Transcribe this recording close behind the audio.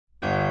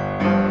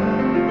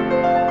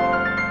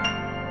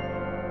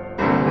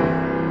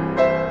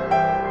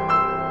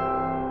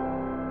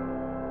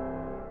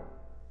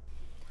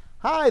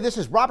Hi, this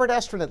is Robert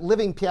Estrin at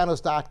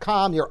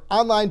livingpianos.com, your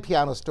online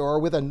piano store,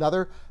 with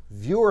another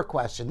viewer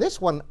question.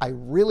 This one I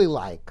really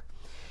like.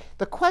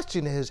 The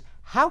question is,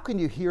 how can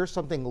you hear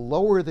something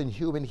lower than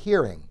human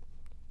hearing?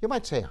 You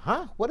might say,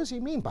 what does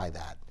he mean by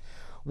that?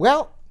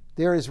 Well,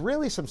 there is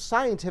really some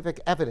scientific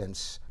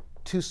evidence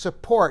to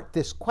support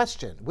this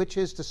question, which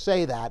is to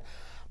say that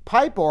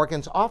pipe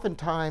organs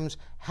oftentimes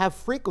have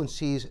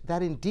frequencies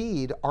that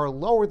indeed are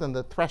lower than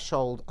the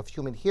threshold of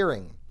human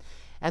hearing.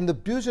 And the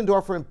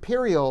Bösendorfer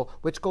Imperial,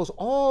 which goes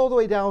all the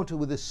way down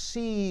to the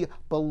C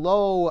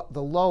below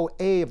the low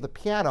A of the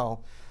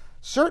piano,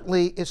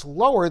 certainly is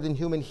lower than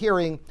human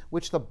hearing,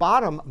 which the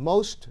bottom,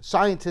 most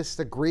scientists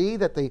agree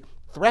that the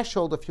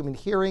threshold of human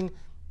hearing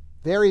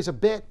varies a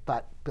bit,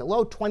 but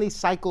below 20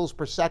 cycles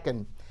per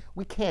second,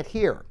 we can't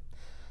hear.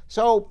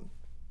 So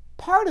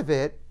part of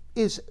it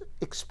is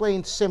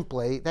explained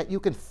simply that you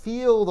can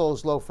feel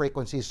those low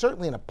frequencies.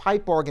 Certainly in a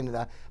pipe organ in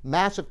a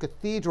massive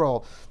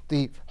cathedral,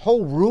 the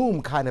whole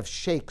room kind of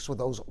shakes with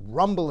those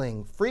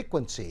rumbling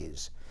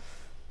frequencies.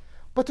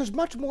 But there's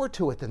much more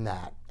to it than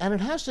that, and it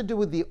has to do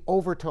with the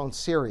overtone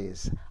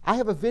series. I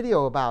have a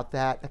video about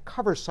that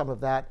covers some of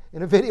that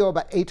in a video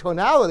about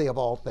atonality of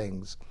all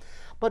things.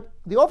 But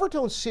the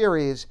overtone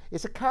series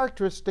is a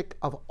characteristic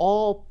of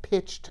all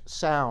pitched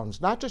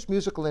sounds, not just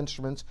musical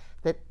instruments,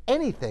 that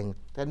anything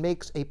that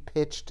makes a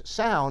pitched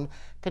sound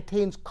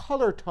contains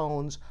color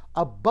tones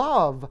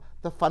above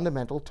the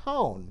fundamental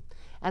tone.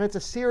 And it's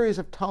a series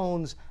of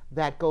tones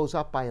that goes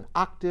up by an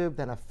octave,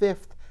 then a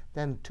fifth,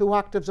 then 2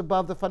 octaves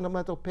above the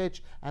fundamental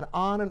pitch, and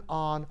on and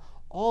on.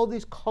 All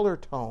these color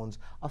tones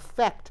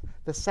affect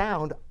the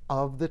sound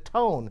of the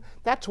tone.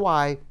 That's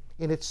why,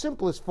 in its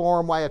simplest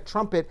form, why a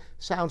trumpet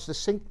sounds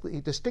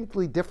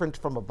distinctly different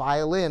from a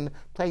violin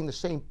playing the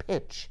same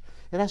pitch.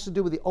 It has to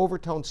do with the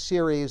overtone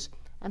series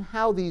and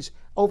how these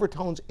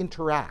overtones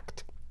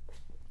interact.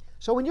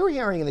 So when you're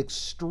hearing an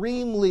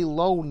extremely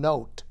low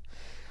note,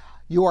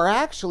 you are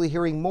actually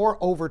hearing more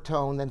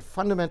overtone than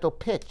fundamental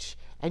pitch,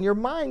 and your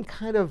mind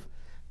kind of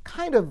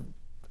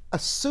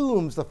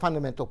assumes the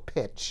fundamental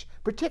pitch,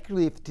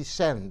 particularly if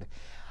descend.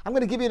 I'm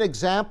going to give you an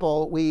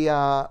example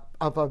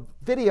of a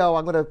video.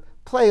 I'm going to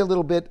play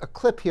a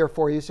clip here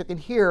for you so you can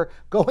hear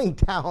going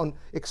down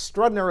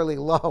extraordinarily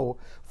low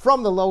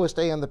from the lowest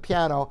A on the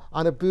piano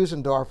on a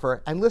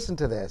Bösendorfer, and listen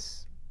to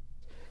this.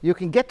 You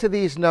can get to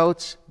these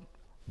notes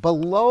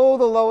below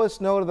the lowest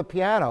note of the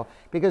piano,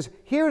 because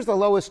here's the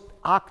lowest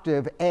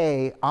octave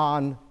A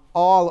on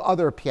all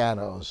other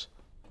pianos.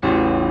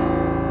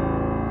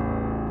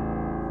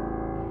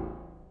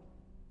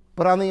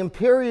 But on the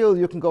Imperial,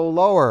 you can go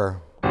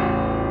lower.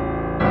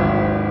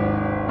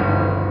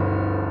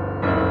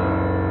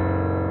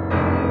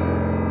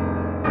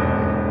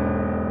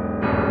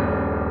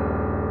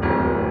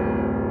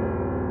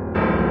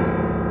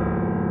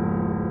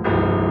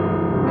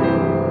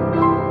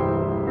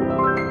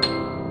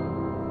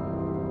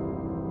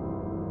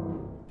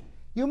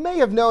 You may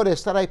have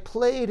noticed that I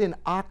played in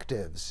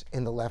octaves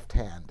in the left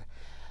hand,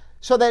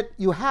 so that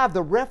you have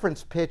the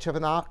reference pitch of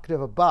an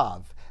octave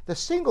above. The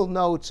single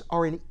notes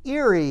are an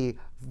eerie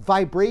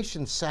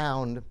vibration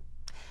sound,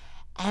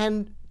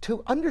 and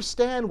to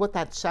understand what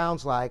that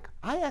sounds like,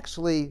 I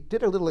actually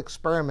did a little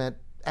experiment.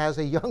 As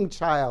a young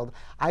child,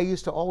 I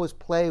used to always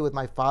play with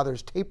my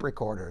father's tape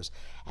recorders,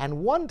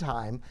 and one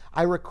time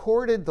I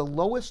recorded the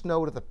lowest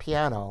note of the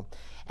piano,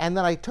 and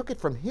then I took it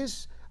from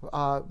his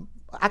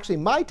actually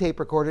my tape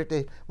recorder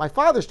to my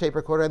father's tape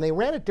recorder, and they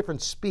ran at different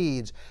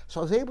speeds, so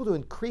I was able to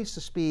increase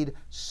the speed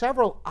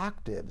several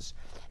octaves.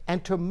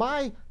 And to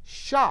my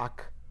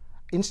shock,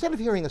 instead of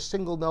hearing a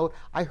single note,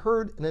 I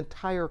heard an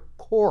entire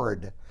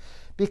chord,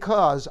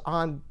 because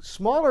on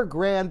smaller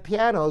grand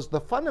pianos, the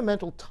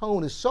fundamental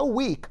tone is so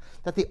weak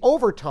that the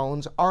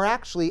overtones are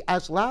actually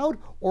as loud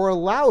or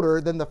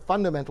louder than the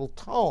fundamental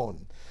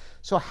tone.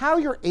 So how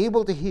you're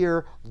able to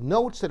hear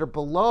notes that are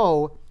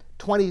below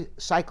 20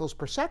 cycles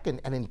per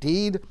second, and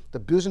indeed the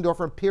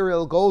Bösendorfer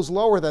Imperial goes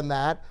lower than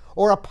that,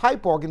 or a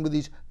pipe organ with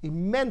these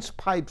immense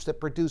pipes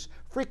that produce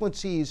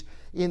frequencies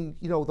in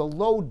the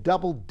low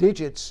double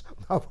digits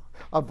of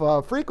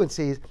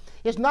frequencies,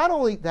 is not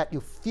only that you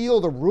feel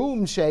the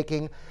room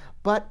shaking,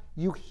 but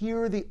you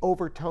hear the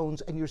overtones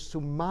and you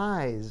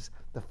surmise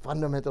the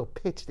fundamental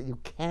pitch that you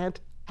can't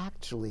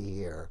actually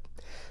hear.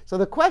 So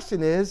the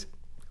question is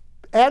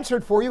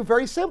answered for you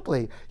very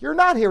simply. You're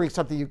not hearing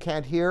something you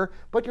can't hear,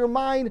 but your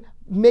mind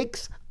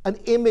makes an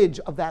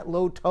image of that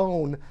low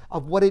tone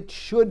of what it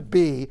should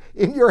be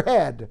in your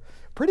head.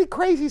 Pretty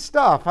crazy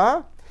stuff,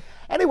 huh?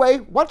 Anyway,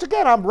 once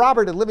again, I'm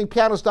Robert at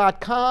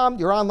livingpianos.com,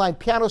 your online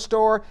piano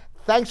store.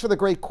 Thanks for the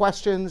great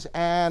questions,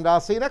 and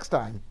I'll see you next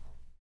time.